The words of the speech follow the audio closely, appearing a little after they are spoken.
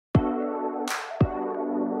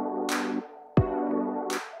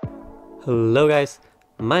Hello guys,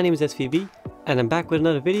 my name is SVB and I'm back with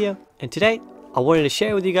another video, and today I wanted to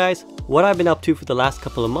share with you guys what I've been up to for the last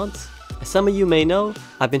couple of months. As some of you may know,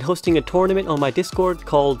 I've been hosting a tournament on my Discord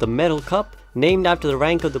called the Medal Cup, named after the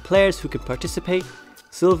rank of the players who can participate: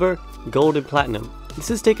 Silver, Gold and Platinum. This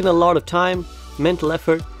has taken a lot of time, mental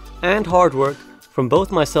effort and hard work from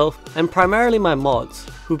both myself and primarily my mods,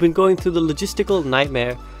 who've been going through the logistical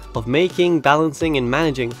nightmare of making, balancing and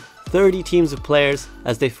managing 30 teams of players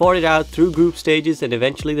as they fought it out through group stages and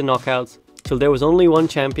eventually the knockouts, till there was only one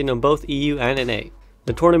champion on both EU and NA.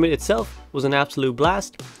 The tournament itself was an absolute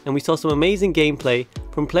blast, and we saw some amazing gameplay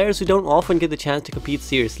from players who don't often get the chance to compete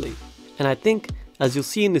seriously. And I think, as you'll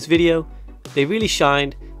see in this video, they really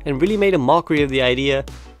shined and really made a mockery of the idea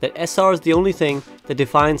that SR is the only thing that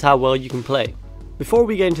defines how well you can play. Before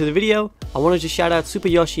we get into the video, I wanted to shout out Super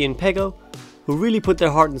Yoshi and Pego, who really put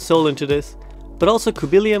their heart and soul into this, but also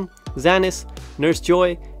Kubilium, Zanis, Nurse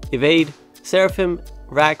Joy, Evade, Seraphim,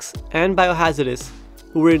 Rax and Biohazardous,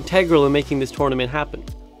 who were integral in making this tournament happen.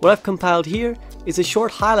 What I've compiled here is a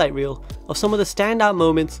short highlight reel of some of the standout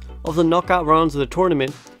moments of the knockout rounds of the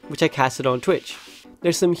tournament, which I casted on Twitch.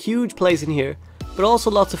 There's some huge plays in here, but also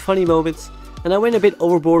lots of funny moments, and I went a bit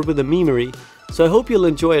overboard with the memery, so I hope you'll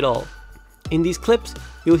enjoy it all. In these clips,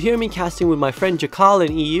 you'll hear me casting with my friend Jakal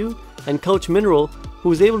in EU and Coach Mineral, who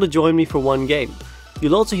was able to join me for one game.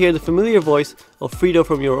 You'll also hear the familiar voice of Frito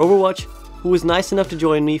from Your Overwatch, who was nice enough to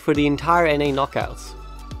join me for the entire NA knockouts.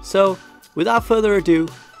 So, without further ado,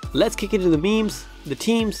 let's kick into the memes, the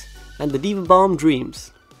teams, and the Diva Bomb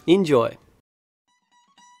dreams. Enjoy!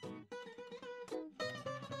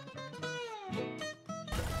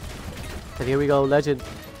 And here we go, Legend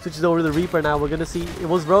switches over to the Reaper now. We're gonna see, it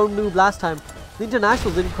was Roan Noob last time. The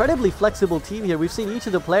International's an incredibly flexible team here. We've seen each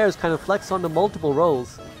of the players kind of flex onto multiple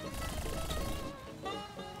roles.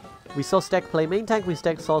 We saw Steck play main tank, we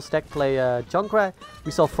saw Steck play Junkrat,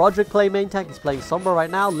 we saw Frodrick play main tank, he's playing Sombra right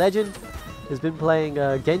now. Legend has been playing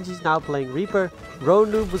Genji's now playing Reaper.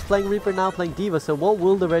 Roan Noob was playing Reaper, now playing Diva. So what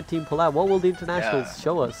will the red team pull out? What will the Internationals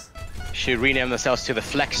show us? Should rename themselves to the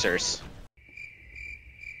Flexers.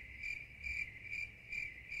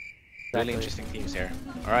 Really interesting teams here.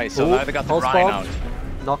 Alright, so now they got the Rhine out.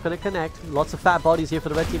 Not gonna connect. Lots of fat bodies here for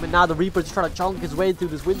the red team, and now the Reaper's trying to chunk his way through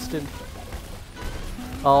this Winston.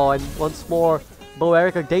 Oh, and once more, Bo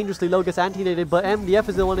Erica dangerously low gets anti-nated, but MDF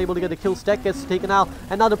is the one able to get the kill. Steck gets taken out,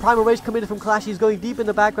 and now the Primal Rage committed from Clash. He's going deep in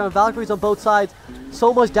the background. Valkyries on both sides.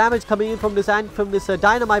 So much damage coming in from this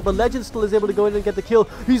Dynamite, but Legend still is able to go in and get the kill.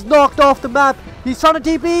 He's knocked off the map. He's trying to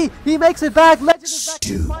TP. He makes it back. Legend is back.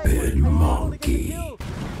 Stupid monkey.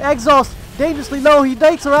 Exhaust dangerously low. He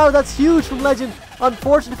takes her out. That's huge from Legend.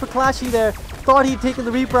 Unfortunate for Clashy there. Thought he'd taken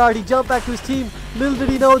the Reaper out. He jumped back to his team. Little did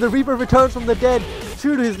he know the Reaper returns from the dead.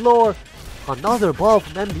 True to his lore. Another ball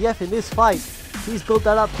from MDF in this fight. He's built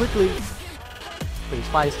that up quickly. But his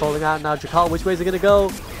fight is falling out now. Jakal, which way is it going to go?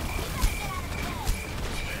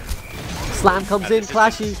 Slam comes in.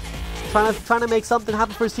 Clashy trying to make something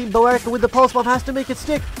happen for his team. Bo Erica with the pulse bomb has to make it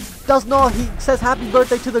stick. Does not. He says happy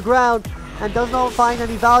birthday to the ground and does not find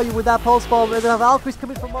any value with that pulse bomb. And the Valkyries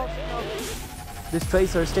coming from Monster. This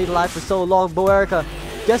Tracer has stayed alive for so long. Bo Erica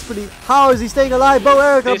desperately, how is he staying alive? Bo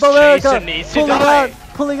Erica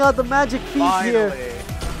pulling out the magic feet here.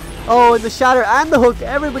 Oh, and the shatter and the hook.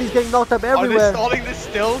 Everybody's getting knocked up everywhere. Are they stalling this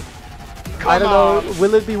still? I don't know.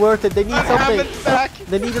 Will it be worth it? They need something.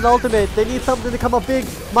 They need an ultimate. They need something to come up big.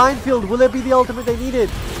 Minefield. Will it be the ultimate they needed?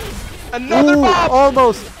 Another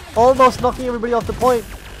bomb. Almost knocking everybody off the point.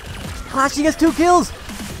 Clashy gets 2 kills.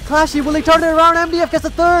 Clashy, will he turn it around? MDF gets a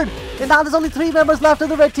 3rd. And now there's only 3 members left of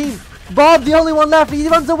the red team. Bob, the only one left. He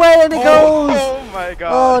runs away and it goes. Oh my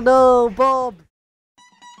god. Oh no, Bob.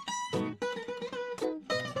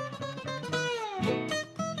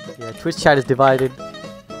 Yeah, Twitch chat is divided.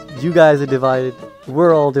 You guys are divided.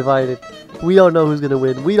 We're all divided. We don't know who's going to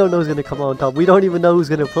win. We don't know who's going to come on top. We don't even know who's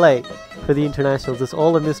going to play for the Internationals. It's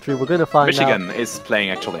all a mystery. We're going to find out. Michigan is playing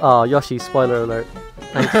actually. Oh, Yoshi, spoiler alert.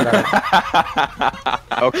 Thanks for that.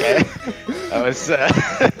 Okay. That was...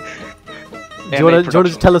 Do you want to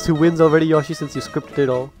just tell us who wins already, Yoshi, since you scripted it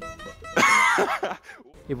all?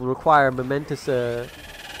 It will require a momentous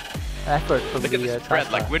effort from the spread.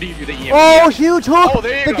 Like, where do you do the EMP? Oh, huge hook! Oh,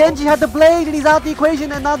 there you the go. Genji had the blade and he's out the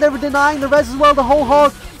equation, and now they're denying the res as well. The whole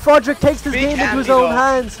hog. Frodrick takes this game into his own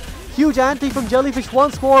hands. Huge anti from Jellyfish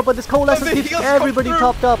once more, but this coalescence keeps everybody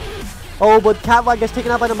topped up. Oh, but Catwag gets taken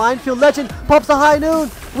out by the Minefield. Legend pops the high noon.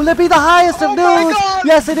 Will it be the highest of noons?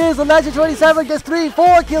 Yes, it is. The Legend 27 gets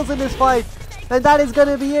 4 kills in this fight. And that is going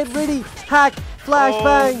to be it, really. Hack, flash,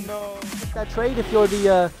 bang. No. That trade if you're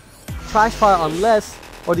the Trash Fire, unless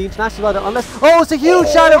or the International rather, unless... Oh, it's a huge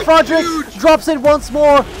shatter. Frodrick drops it once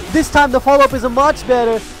more. This time the follow-up is a much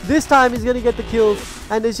better. This time he's going to get the kills.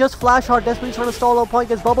 And it's just Flashheart desperately trying to stall on point.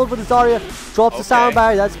 Gets bubbled with the Zarya. Drops the sound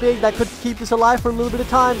barrier. That's big. That could keep this alive for a little bit of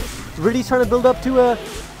time. Really trying to build up to a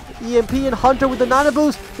EMP, and Hunter with the Nano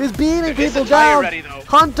Boost is beaming people down.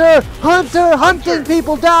 Hunter hunting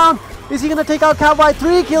people down. Is he going to take out Catwhite?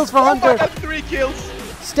 3 kills for Hunter. 3 kills.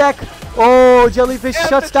 Stek. Oh, Jellyfish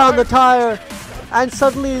shuts down the tire. And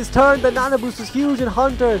suddenly his turn. The Nano Boost is huge, and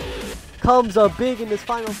Hunter comes up big in this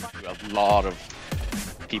final fight. A lot of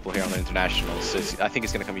people here on the Internationals. So I think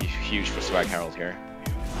it's going to come huge for Swag Herald here.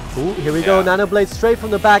 Ooh, here we go. Nano Blade straight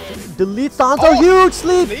from the back. Deletes the Hanzo. Huge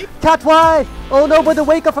sleep. Catwhite. Oh no, but the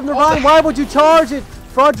wake up from the Rhine. Why would you charge it?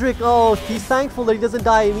 Frodrick, oh, he's thankful that he doesn't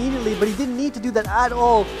die immediately, but he didn't need to do that at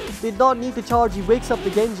all. Did not need to charge. He wakes up the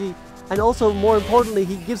Genji. And also, more importantly,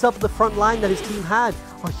 he gives up the front line that his team had.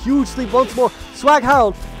 A huge sleep once more. Swag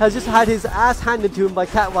Herald has just had his ass handed to him by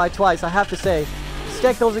Catwhite twice, I have to say.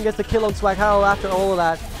 Stek goes and gets the kill on Swag Herald after all of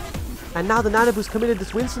that. And now the Nano Boost committed.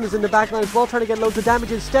 This Winston is in the backline as well, trying to get loads of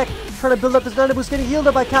damage. And Stek trying to build up this Nano Boost, getting healed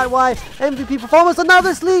up by Catwhite. MVP performance,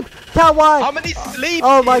 another sleep. Catwhite. How many sleeps?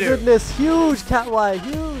 Oh my goodness, huge Catwhite,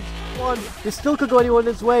 huge one. This still could go anyone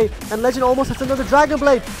its way. And Legend almost has another Dragon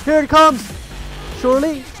Blade. Here it comes.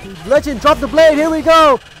 Surely, Legend drop the blade. Here we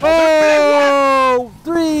go. Oh,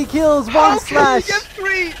 3 kills, 1 slash. How can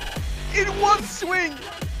you get 3 in one swing?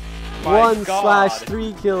 1 slash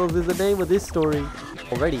 3 kills is the name of this story.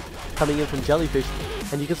 Already coming in from Jellyfish,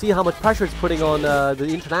 and you can see how much pressure it's putting on the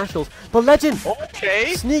Internationals. But Legend,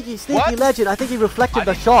 sneaky Legend. I think he reflected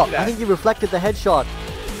the shot. I think he reflected the headshot.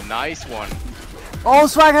 Nice one. Oh,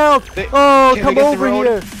 Swag Herald. Come over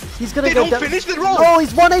here. He's gonna get finish the road. Oh,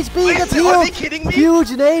 he's 1 HP. Gets healed. Are they kidding me?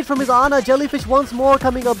 Huge nade from his Ana. Jellyfish once more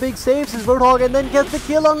coming up big, saves his Roadhog, and then gets the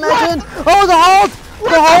kill on Legend. Oh, the halt.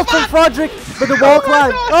 The halt from Frodrick, but the wall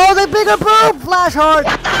climb. Oh, the bigger boom. Flashheart.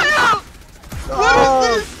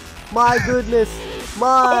 Oh, my goodness.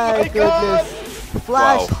 My goodness.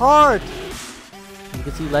 Flashheart. You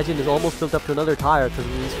can see Legend is almost built up to another tire because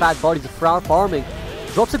these fat bodies are farming.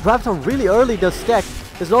 Drops the Graviton really early, does Stek.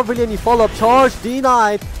 There's not really any follow-up. Charge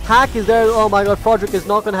denied. Hack is there. Oh my god, Frodrick is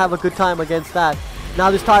not going to have a good time against that.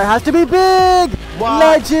 Now this tire has to be big.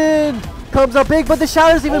 Legend comes up big, but the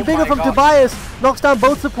shatter is even bigger from Tobias. Knocks down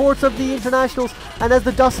both supports of the Internationals. And as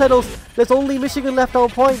the dust settles, there's only Michigan left on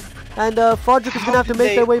point. And Frodrick is going to have to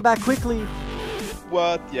make their way back quickly.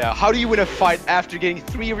 What? Yeah. How do you win a fight after getting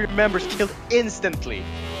 3 of your members killed instantly?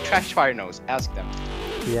 Trash Fire Nose. Ask them.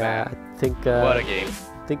 Yeah, I think... what a game.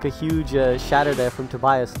 I think a huge shatter there from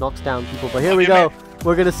Tobias knocks down people. But here we go.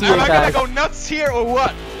 We're going to see it, guys. Am I going to go nuts here or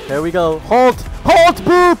what? There we go. Halt! Halt,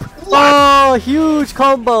 boop! What? Oh, huge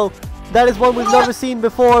combo. That is one we've never seen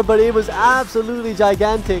before, but it was absolutely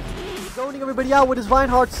gigantic. Zoning everybody out with his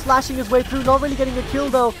Reinhardt, slashing his way through, not really getting a kill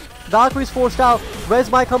though. Valkyrie's forced out, Rez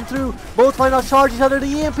might come through, both Reinhardt charge each other,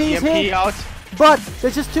 the EMP is hit. Out. But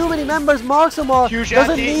there's just too many members. Marksamar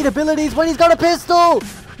doesn't need abilities when he's got a pistol.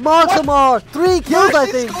 Marksamar, 3 kills I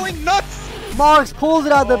think. Going nuts. Marks pulls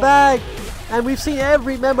it out the bag. And we've seen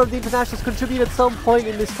every member of the Internationals contribute at some point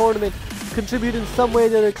in this tournament. Contribute in some way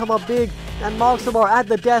to come up big. And Marksamar at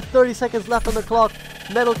the death, 30 seconds left on the clock.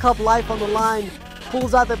 Medal Cup life on the line.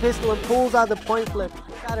 Pulls out the pistol and pulls out the point flip.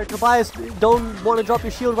 Tobias, don't want to drop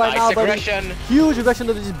your shield right now, but huge aggression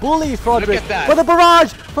to just bully Frodrick. But the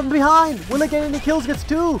barrage from behind. Will it get any kills? Gets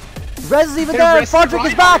 2. Rez is even there. Frodrick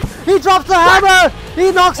is back. He drops the hammer.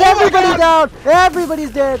 He knocks everybody down.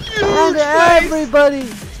 Everybody's dead. And everybody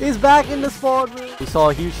is back in the spawn room. We saw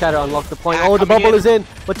a huge shatter unlock the point. Oh, the bubble is in.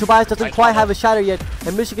 But Tobias doesn't quite have a shatter yet.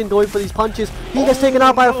 And Michigan going for these punches. He gets taken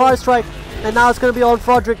out by a fire strike. And now it's going to be on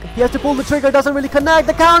Frodrick. He has to pull the trigger. Doesn't really connect.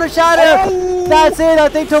 The counter shatter. That's it. I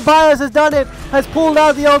think Tobias has done it. Has pulled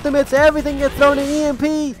out the ultimates. Everything gets thrown in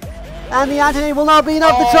EMP. And the Anthony will not be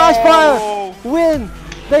enough. The trash fire. Win.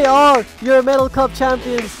 They are your Medal Cup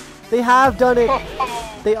champions. They have done it.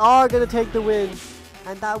 They are going to take the win.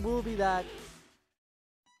 And that will be that.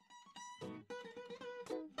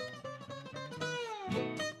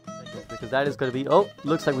 Because that is going to be... Oh,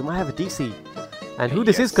 looks like we might have a DC. And who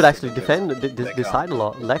this is could actually decide a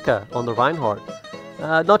lot. Lekka on the Reinhardt.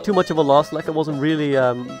 Not too much of a loss. Lekka wasn't really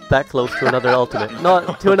that close to another ultimate.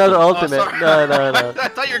 Not to another ultimate. No. I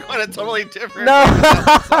thought you were going to totally different. No.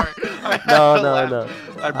 Sorry. No.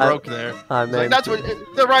 I broke there. Like, that's what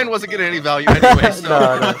the Ryan wasn't getting any value anyway. So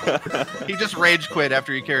no. He just rage quit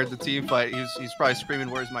after he carried the team fight. He's probably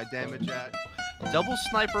screaming, "Where's my damage at?" double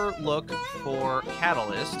sniper look for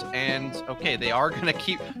Catalyst, and okay, they are gonna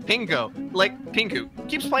keep Pingu. Like Pingu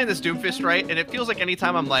keeps playing this Doomfist, right? And it feels like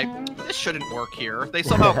anytime I'm like, this shouldn't work here, they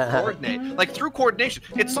somehow coordinate. Like through coordination,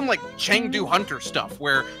 it's some like Chengdu Hunter stuff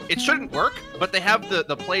where it shouldn't work, but they have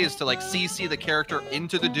the plays to like CC the character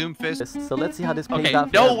into the Doomfist. So let's see how this plays Okay,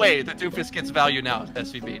 out. no way the Doomfist gets value now,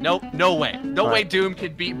 SVB. Nope, no way. No way Doom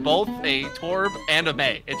can beat both a Torb and a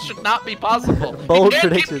Mei. It should not be possible. Bold He can't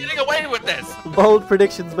prediction. keep getting away with this. Bold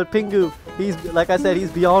predictions, but Pingu, he's, like I said,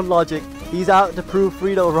 he's beyond logic. He's out to prove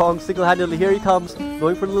Frito wrong single-handedly. Here he comes,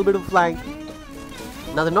 going for a little bit of flank.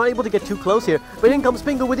 Now they're not able to get too close here, but in comes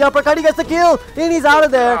Pingu with the uppercut. He gets the kill, and he's out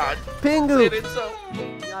of there. God. Pingu. Did it so.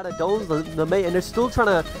 Out of those, the Mei, and they're still trying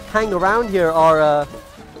to hang around here. Are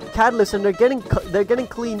Catalyst, and they're getting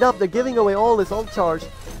cleaned up. They're giving away all this ult charge,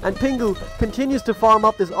 and Pingu continues to farm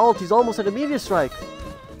up this ult. He's almost at a meteor strike.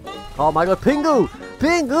 Oh my god, Pingu!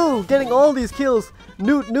 Pingu getting all these kills.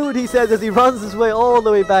 Newt, he says as he runs his way all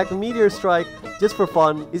the way back. Meteor strike, just for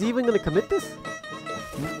fun. Is he even going to commit this?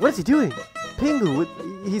 What is he doing? Pingu,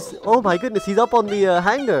 he's, oh my goodness, he's up on the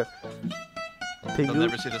hangar. Pingu. They'll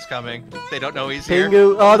never see this coming. They don't know he's here.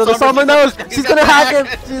 Pingu, oh no, the Summer knows! She's gonna hack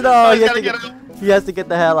him! Oh, He has to get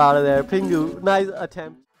the hell out of there. Pingu, nice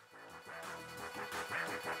attempt.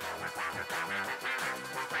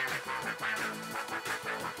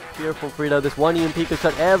 Fearful Frito, this one EMP could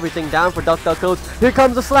shut everything down for DuckDuckGoats. Here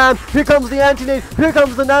comes the slam, here comes the anti-nade, here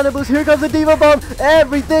comes the nano boost, here comes the diva bomb,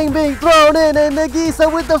 everything being thrown in, and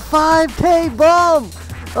Nagisa with the 5k bomb!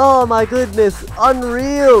 Oh my goodness,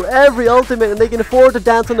 unreal! Every ultimate, and they can afford to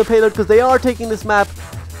dance on the payload because they are taking this map.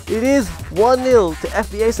 It is 1-0 to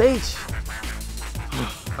FBSH.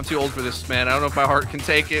 I'm too old for this, man. I don't know if my heart can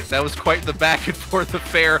take it. That was quite the back and forth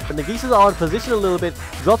affair. And Nagisa's on position a little bit,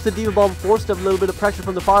 drops the Diva Bomb, forced a little bit of pressure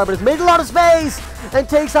from the fire, but it's made a lot of space! And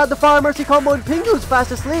takes out the Fire Mercy combo, and Pingu's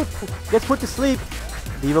fast asleep. Gets put to sleep.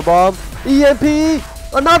 Diva Bomb, EMP!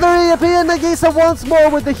 Another EMP, and Nagisa once more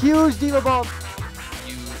with the huge Diva Bomb.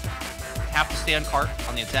 You have to stay on cart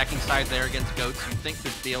on the attacking side there against Goats. You think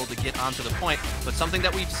to be able to get onto the point, but something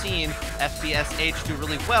that we've seen FBSH do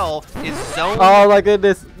really well is zone. Oh my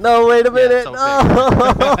goodness. No, wait a minute. so No.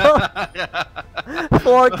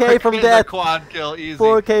 4k from death. Quad kill, easy.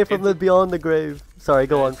 4k from the beyond the grave. Sorry,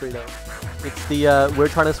 go on, Frito. It's the, we're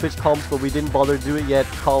trying to switch comps, but we didn't bother to do it yet.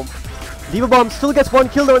 Diva Bomb still gets one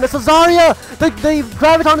kill though, and it's Azaria! The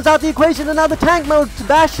Graviton is out the equation, and now the tank mode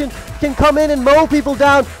Bastion can come in and mow people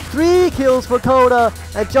down. 3 kills for Coda,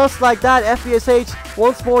 and just like that, FBSH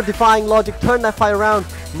once more defying logic, turn that fight around,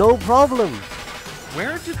 no problem.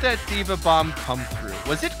 Where did that Diva Bomb come through?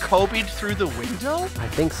 Was it Kobe'd through the window? I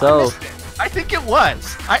think so. I think it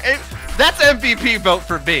was. That's MVP vote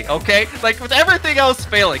for me, okay? Like, with everything else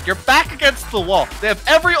failing, you're back against the wall. They have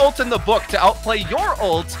every ult in the book to outplay your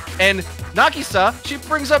ult, and Nagisa, she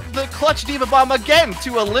brings up the clutch Diva Bomb again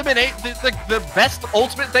to eliminate the best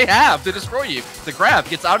ultimate they have to destroy you. The grab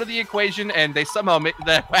gets out of the equation, and they somehow make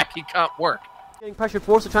that wacky comp work. Getting pressured,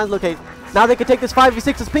 forced to translocate. Now they can take this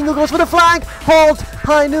 5v6 as Pingu goes for the flank! Halt!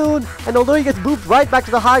 High Noon! And although he gets booped right back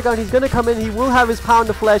to the high ground, he's gonna come in, he will have his pound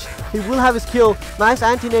of flesh, he will have his kill. Nice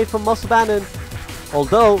anti-nade from Muscle Bannon.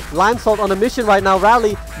 Although, Limesalt on a mission right now,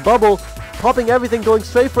 Rally, Bubble, popping everything, going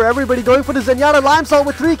straight for everybody, going for the Zenyatta. Limesalt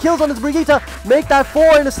with 3 kills on his Brigitte. Make that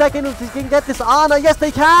 4 in a second if he can get this Ana. Yes, they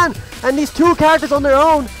can! And these 2 characters on their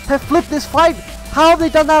own have flipped this fight. How have they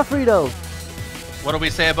done that, Frito? What do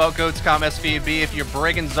we say about GoatsCom SVB? If your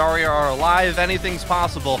Brig and Zarya are alive, anything's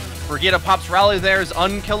possible. Brigitte pops Rally there is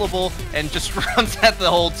unkillable and just runs at the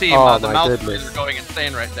whole team. Oh, the my mouth goodness. are going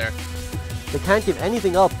insane right there. They can't give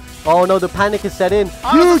anything up. Oh no, the panic is set in.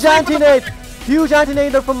 Oh, Huge anti-nade! Huge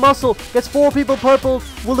anti-nade there from Muscle. Gets 4 people purple.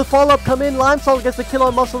 Will the follow-up come in? Limesalt gets the kill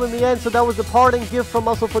on Muscle in the end, so that was the parting gift from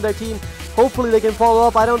Muscle for their team. Hopefully they can follow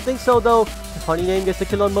up. I don't think so though. The funny name gets the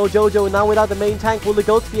kill on Mojojo, and now without the main tank, will the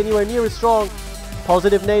Goats be anywhere near as strong?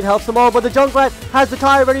 Positive nade helps them all, but the Junkrat has the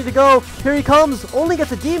tire ready to go. Here he comes. Only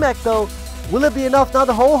gets a DMEC though. Will it be enough? Now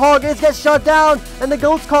the whole hog gets shut down, and the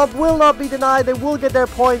Goats comp will not be denied. They will get their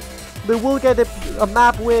point. They will get a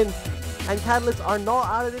map win. And Catalysts are not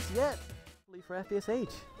out of this yet. For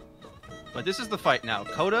FBSH. But this is the fight now.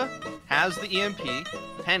 Coda has the EMP.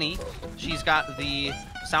 Penny, she's got the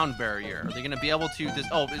sound barrier. Are they going to be able to just...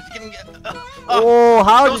 Oh, is he going to get... oh,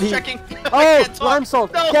 how did he... checking. Oh,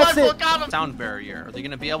 Limesalt No, gets Limesalt it. got him. Sound barrier. Are they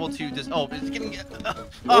going to be able to just... Oh, is he going to get...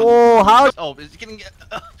 oh, how... Oh, is he going to get...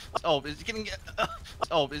 Oh, is he going to get...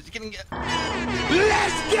 Oh, is he going to get...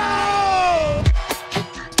 Let's go!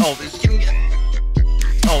 Oh, is he going to get...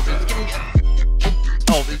 Oh, is he going to get...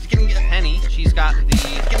 Oh, is he going to get Penny? She's got the...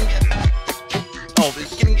 Oh,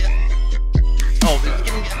 is he going to get...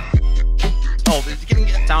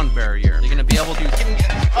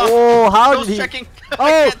 Oh, how Goes did he? checking.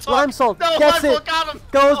 Oh, Limesalt No, gets Limesalt it. got him.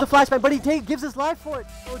 Goes the flashbang, but he gives his life for it.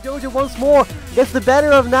 Mojojo once more gets the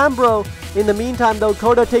better of Nambro. In the meantime, though,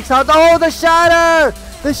 Kodo takes out. Oh, the Shatter!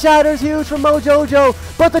 The Shatter's huge from Mojojo,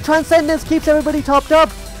 but the Transcendence keeps everybody topped up.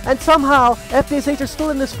 And somehow, FDSH are still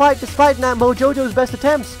in this fight despite Mojojo's best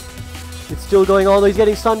attempts. It's still going on, though. He's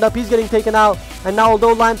getting stunned up, he's getting taken out. And now,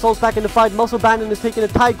 although Limesalt's back in the fight, Muscle Bandit is taking a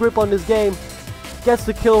tight grip on this game. Gets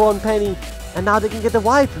the kill on Penny, and now they can get the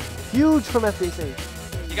wipe. Huge from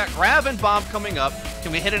FDSH. You got Grab and Bomb coming up.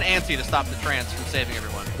 Can we hit an anti to stop the Trance from saving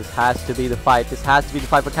everyone? This has to be the fight. This has to be the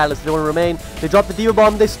fight for Catalyst. They don't want to remain. They drop the Diva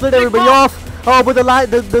Bomb. They split everybody off. Oh, but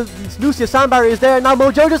the Lucia sound barrier is there. Now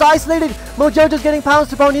Mojojo's isolated. Mojojo's getting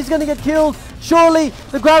pounced upon. He's going to get killed. Surely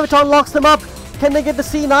the Graviton locks them up. Can they get the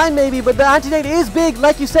C9 maybe? But the Antinate is big.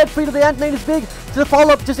 Like you said, Frida, the Antinate is big. So the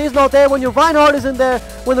follow-up just is not there when your Reinhardt is in there,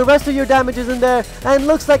 when the rest of your damage is in there. And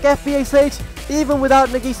looks like FBSH, even without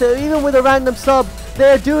Nagisa, even with a random sub,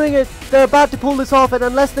 they're doing it. They're about to pull this off, and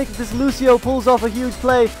unless this Lucio pulls off a huge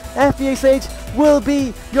play, FBSH will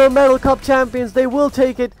be your Medal Cup champions. They will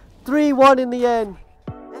take it 3-1 in the end.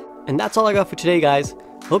 And that's all I got for today, guys.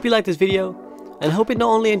 Hope you liked this video, and hope it not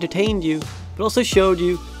only entertained you, but also showed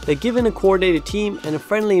you that given a coordinated team and a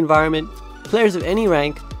friendly environment, players of any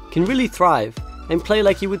rank can really thrive and play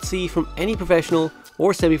like you would see from any professional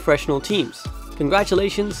or semi-professional teams.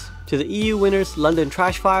 Congratulations to the EU winners London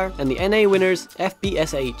Trashfire and the NA winners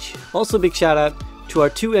FBSH. Also big shout out to our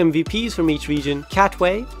 2 MVPs from each region,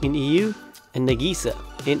 Catway in EU and Nagisa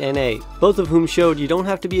in NA, both of whom showed you don't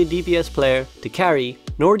have to be a DPS player to carry,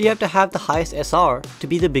 nor do you have to have the highest SR to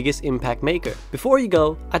be the biggest impact maker. Before you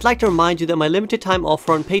go, I'd like to remind you that my limited time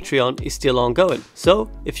offer on Patreon is still ongoing. So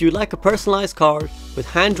if you'd like a personalized card with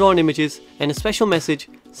hand-drawn images and a special message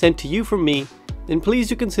sent to you from me, then please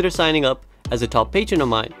do consider signing up as a top patron of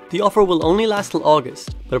mine. The offer will only last till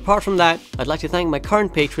August, but apart from that, I'd like to thank my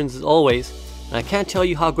current patrons as always, and I can't tell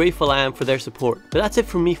you how grateful I am for their support. But that's it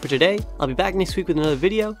from me for today. I'll be back next week with another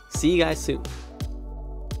video. See you guys soon.